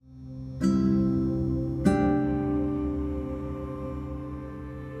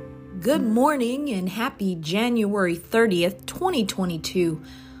Good morning and happy January 30th, 2022.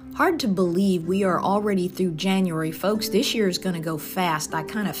 Hard to believe we are already through January, folks. This year is going to go fast. I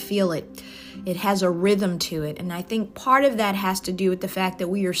kind of feel it. It has a rhythm to it. And I think part of that has to do with the fact that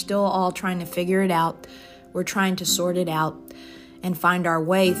we are still all trying to figure it out. We're trying to sort it out and find our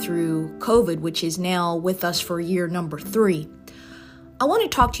way through COVID, which is now with us for year number 3. I want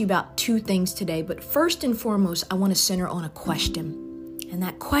to talk to you about two things today, but first and foremost, I want to center on a question. And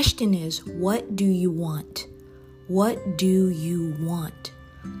that question is, what do you want? What do you want?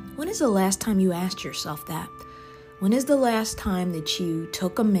 When is the last time you asked yourself that? When is the last time that you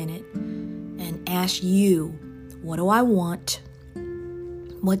took a minute and asked you, what do I want?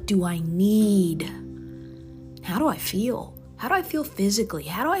 What do I need? How do I feel? How do I feel physically?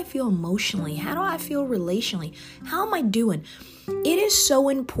 How do I feel emotionally? How do I feel relationally? How am I doing? It is so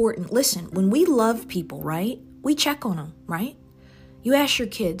important. Listen, when we love people, right? We check on them, right? You ask your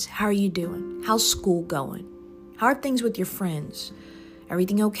kids, how are you doing? How's school going? How are things with your friends?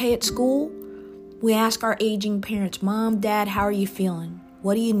 Everything okay at school? We ask our aging parents, Mom, Dad, how are you feeling?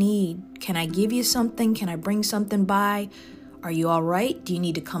 What do you need? Can I give you something? Can I bring something by? Are you all right? Do you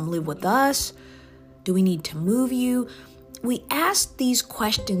need to come live with us? Do we need to move you? We ask these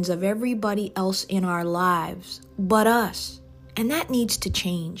questions of everybody else in our lives but us, and that needs to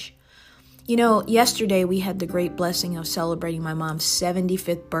change. You know, yesterday we had the great blessing of celebrating my mom's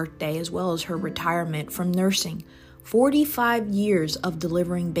 75th birthday as well as her retirement from nursing. 45 years of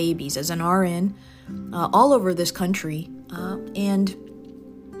delivering babies as an RN all over this country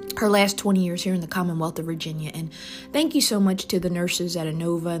and her last 20 years here in the Commonwealth of Virginia. And thank you so much to the nurses at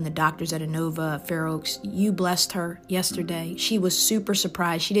Inova and the doctors at Inova, Fair Oaks. You blessed her yesterday. She was super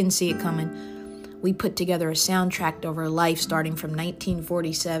surprised. She didn't see it coming. We put together a soundtrack of her life starting from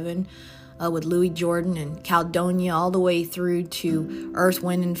 1947 with Louis Jordan and Caledonia all the way through to Earth,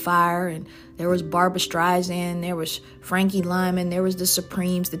 Wind, and Fire. And there was Barbra Streisand, there was Frankie Lyman, there was the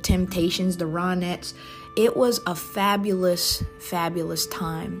Supremes, the Temptations, the Ronettes. It was a fabulous, fabulous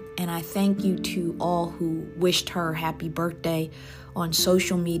time. And I thank you to all who wished her happy birthday on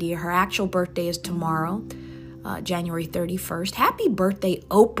social media. Her actual birthday is tomorrow, January 31st. Happy birthday,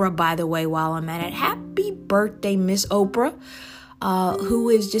 Oprah, by the way, while I'm at it. Happy birthday, Miss Oprah. Who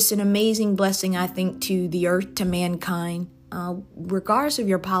is just an amazing blessing, I think, to the earth, to mankind. Regardless of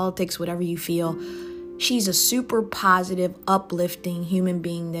your politics, whatever you feel, she's a super positive, uplifting human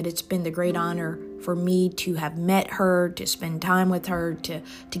being that it's been the great honor for me to have met her, to spend time with her, to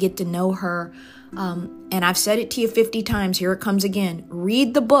get to know her. And I've said it to you 50 times. Here it comes again.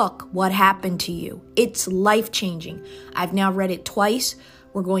 Read the book, What Happened to You. It's life-changing. I've now read it twice.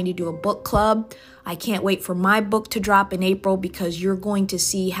 We're going to do a book club. I can't wait for my book to drop in April because you're going to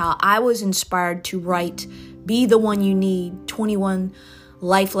see how I was inspired to write Be the One You Need, 21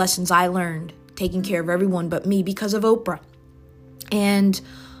 life lessons I learned, taking care of everyone but me because of Oprah. And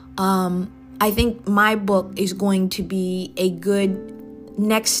I think my book is going to be a good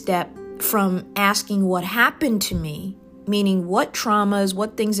next step from asking what happened to me, meaning what traumas,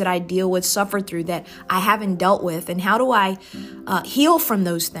 what things that I deal with, suffer through that I haven't dealt with, and how do I heal from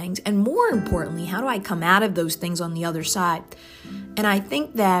those things? And more importantly, how do I come out of those things on the other side? And I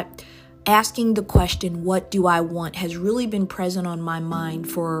think that asking the question, what do I want, has really been present on my mind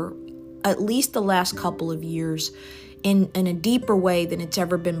for at least the last couple of years in a deeper way than it's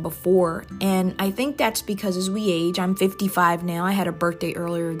ever been before. And I think that's because as we age, I'm 55 now, I had a birthday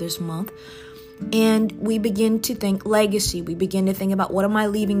earlier this month, and we begin to think legacy. We begin to think about what am I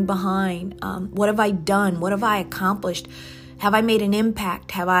leaving behind? What have I done? What have I accomplished? Have I made an impact?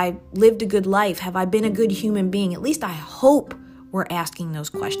 Have I lived a good life? Have I been a good human being? At least I hope we're asking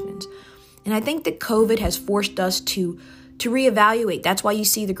those questions. And I think that COVID has forced us to reevaluate. That's why you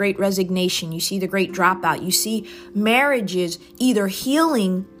see the great resignation. You see the great dropout. You see marriages either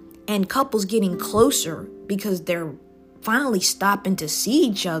healing and couples getting closer because they're finally stopping to see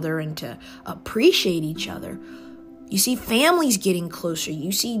each other and to appreciate each other. You see families getting closer.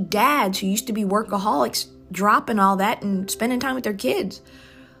 You see dads who used to be workaholics dropping all that and spending time with their kids.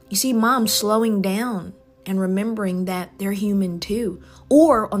 You see moms slowing down and remembering that they're human too.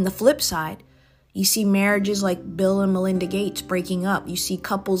 Or on the flip side, you see marriages like Bill and Melinda Gates breaking up. You see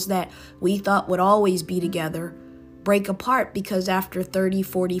couples that we thought would always be together break apart because after 30,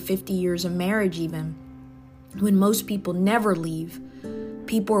 40, 50 years of marriage even, when most people never leave,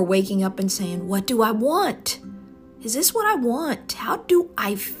 people are waking up and saying, what do I want? Is this what I want? How do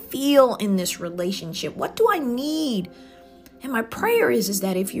I feel in this relationship? What do I need? And my prayer is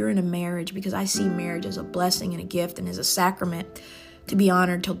that if you're in a marriage, because I see marriage as a blessing and a gift and as a sacrament to be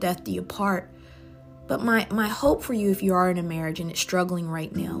honored till death do you part, But my hope for you, if you are in a marriage and it's struggling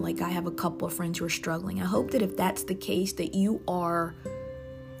right now, like I have a couple of friends who are struggling, I hope that if that's the case, that you are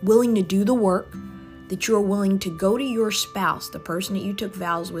willing to do the work, that you're willing to go to your spouse, the person that you took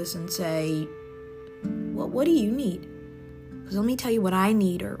vows with, and say, well, what do you need? Because let me tell you what I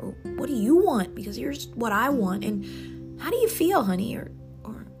need, or what do you want? Because here's what I want. And how do you feel, honey? Or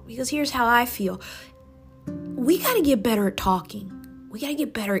because here's how I feel. We got to get better at talking. We got to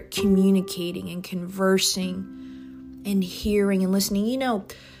get better at communicating and conversing and hearing and listening. You know,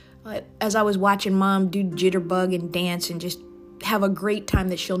 as I was watching Mom do jitterbug and dance and just have a great time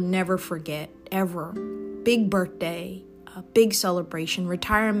that she'll never forget, ever. Big birthday, a big celebration,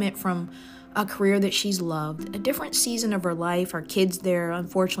 retirement from a career that she's loved, a different season of her life. Our kids there,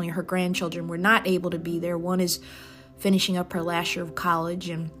 unfortunately, her grandchildren were not able to be there. One is finishing up her last year of college,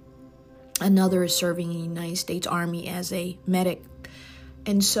 and another is serving in the United States Army as a medic.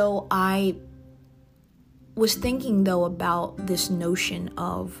 And so I was thinking, though, about this notion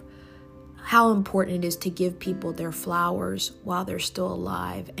of how important it is to give people their flowers while they're still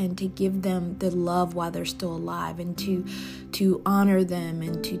alive, and to give them the love while they're still alive, and to honor them,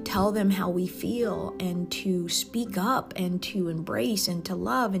 and to tell them how we feel, and to speak up, and to embrace, and to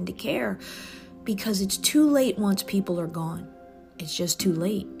love, and to care, because it's too late once people are gone. It's just too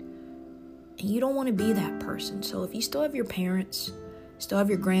late. And you don't want to be that person. So if you still have your parents, still have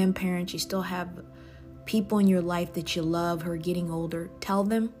your grandparents, you still have people in your life that you love who are getting older, tell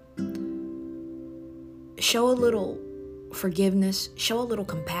them. Show a little forgiveness, show a little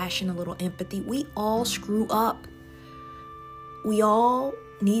compassion, a little empathy. We all screw up. We all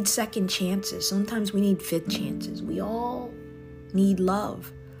need second chances. Sometimes we need fifth chances. We all need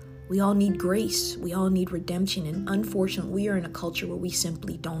love. We all need grace. We all need redemption. And unfortunately, we are in a culture where we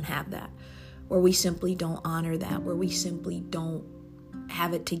simply don't have that, where we simply don't honor that, where we simply don't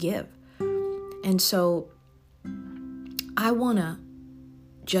have it to give. And so I want to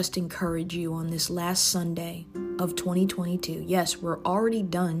just encourage you on this last Sunday of 2022. Yes, we're already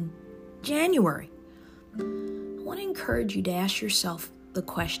done January. I want to encourage you to ask yourself the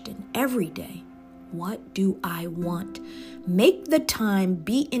question every day, what do I want? Make the time,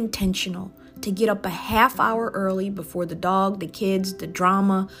 be intentional to get up a half hour early before the dog, the kids, the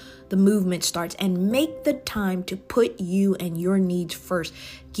drama, the movement starts, and make the time to put you and your needs first.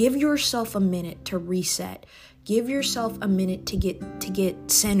 Give yourself a minute to reset. Give yourself a minute to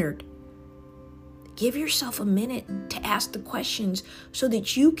get centered. Give yourself a minute to ask the questions so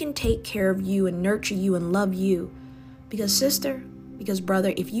that you can take care of you and nurture you and love you. Because sister, because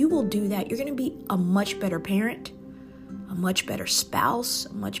brother, if you will do that, you're going to be a much better parent, a much better spouse,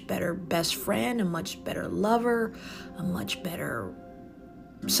 a much better best friend, a much better lover, a much better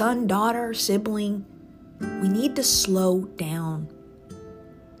son, daughter, sibling. We need to slow down.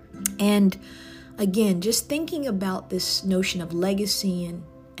 And again, just thinking about this notion of legacy and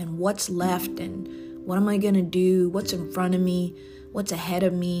what's left and what am I going to do, what's in front of me, what's ahead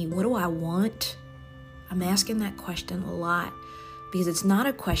of me, what do I want? I'm asking that question a lot because it's not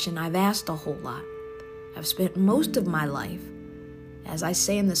a question I've asked a whole lot. I've spent most of my life, as I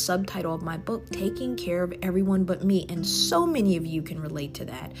say in the subtitle of my book, taking care of everyone but me. And so many of you can relate to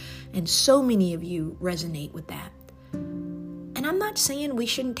that. And so many of you resonate with that. And I'm not saying we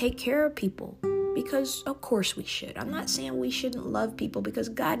shouldn't take care of people, because of course we should. I'm not saying we shouldn't love people, because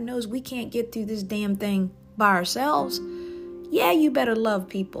God knows we can't get through this damn thing by ourselves. Yeah, you better love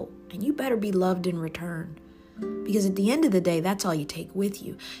people, and you better be loved in return. Because at the end of the day, that's all you take with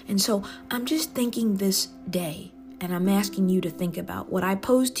you. And so I'm just thinking this day, and I'm asking you to think about what I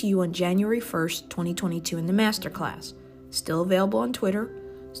posed to you on January 1st, 2022 in the masterclass. Still available on Twitter,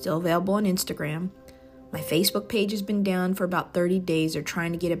 still available on Instagram. My Facebook page has been down for about 30 days. They're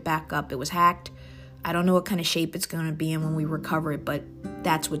trying to get it back up. It was hacked. I don't know what kind of shape it's going to be in when we recover it, but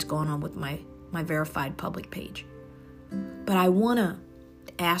that's what's going on with my verified public page. But I want to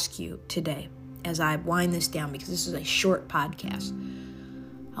ask you today, as I wind this down, because this is a short podcast,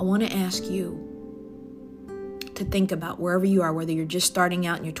 I want to ask you to think about wherever you are, whether you're just starting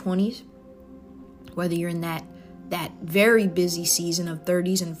out in your 20s, whether you're in that very busy season of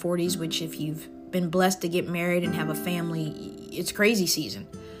 30s and 40s, which if you've been blessed to get married and have a family, it's crazy season.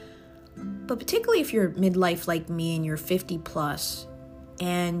 But particularly if you're midlife like me and you're 50 plus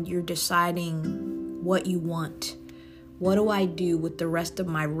and you're deciding what you want. What do I do with the rest of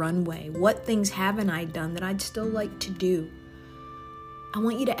my runway? What things haven't I done that I'd still like to do? I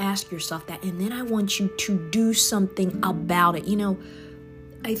want you to ask yourself that, and then I want you to do something about it. You know,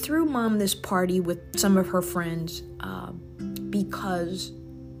 I threw Mom this party with some of her friends because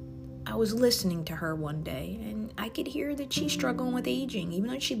I was listening to her one day, and I could hear that she's struggling with aging. Even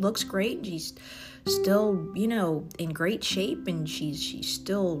though she looks great, she's still, in great shape, and she's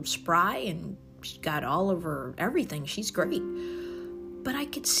still spry, and she's got all of her everything. She's great. But I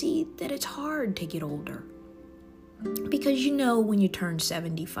could see that it's hard to get older. Because when you turn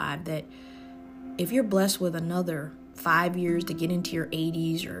 75 that if you're blessed with another 5 years to get into your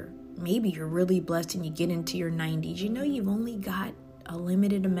 80s, or maybe you're really blessed and you get into your 90s, you've only got a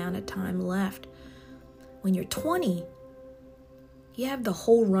limited amount of time left. When you're 20, you have the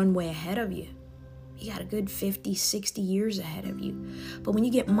whole runway ahead of you. You got a good 50, 60 years ahead of you. But when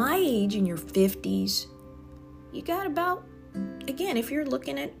you get my age in your 50s, you got about, again, if you're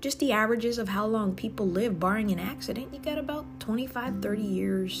looking at just the averages of how long people live, barring an accident, you got about 25, 30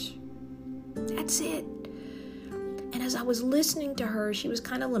 years. That's it. And as I was listening to her, she was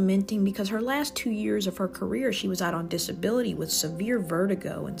kind of lamenting because her last 2 years of her career, she was out on disability with severe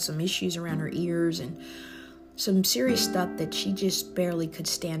vertigo and some issues around her ears and some serious stuff that she just barely could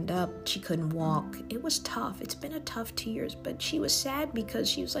stand up. She couldn't walk. It was tough. It's been a tough 2 years, but she was sad because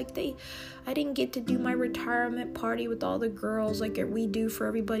she was like, I didn't get to do my retirement party with all the girls like we do for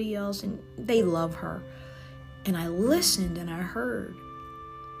everybody else, and they love her. And I listened and I heard.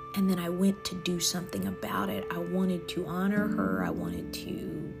 And then I went to do something about it. I wanted to honor her. I wanted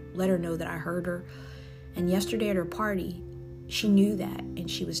to let her know that I heard her. And yesterday at her party, she knew that,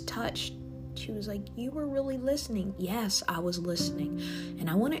 and she was touched. She was like, you were really listening. Yes, I was listening. And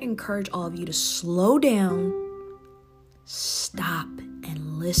I want to encourage all of you to slow down, stop,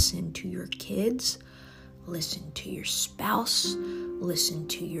 and listen to your kids, listen to your spouse, listen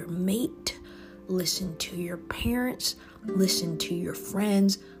to your mate, listen to your parents, listen to your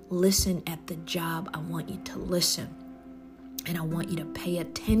friends, listen at the job. I want you to listen, and I want you to pay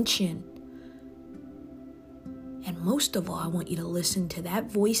attention. And most of all, I want you to listen to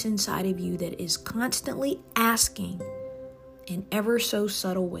that voice inside of you that is constantly asking in ever so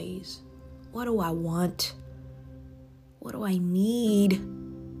subtle ways, what do I want? What do I need?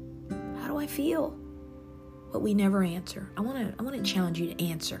 How do I feel? But we never answer. I want to challenge you to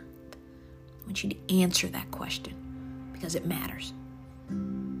answer. I want you to answer that question because it matters.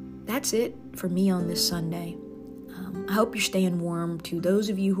 That's it for me on this Sunday. I hope you're staying warm. To those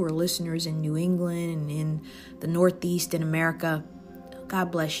of you who are listeners in New England and in the Northeast in America,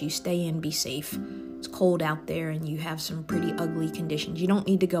 God bless you. Stay in, be safe. It's cold out there and you have some pretty ugly conditions. You don't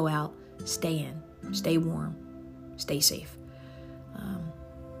need to go out. Stay in, stay warm, stay safe.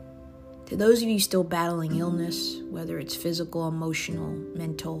 To those of you still battling illness, whether it's physical, emotional,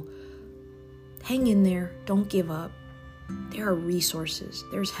 mental, hang in there. Don't give up. There are resources.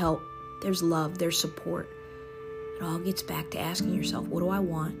 There's help. There's love. There's support. It all gets back to asking yourself, what do I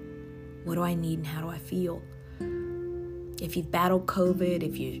want? What do I need? And how do I feel? If you've battled COVID,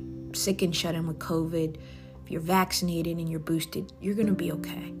 if you're sick and shut in with COVID, if you're vaccinated and you're boosted, you're going to be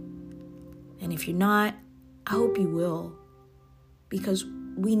okay. And if you're not, I hope you will, because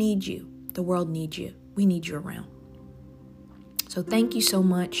we need you. The world needs you. We need you around. So thank you so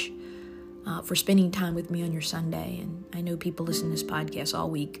much for spending time with me on your Sunday. And I know people listen to this podcast all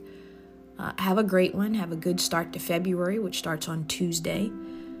week. Have a great one. Have a good start to February, which starts on Tuesday.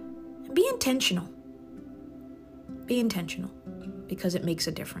 And be intentional. Be intentional because it makes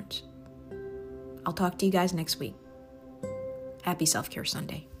a difference. I'll talk to you guys next week. Happy Self-Care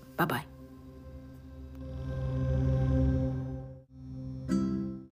Sunday. Bye-bye.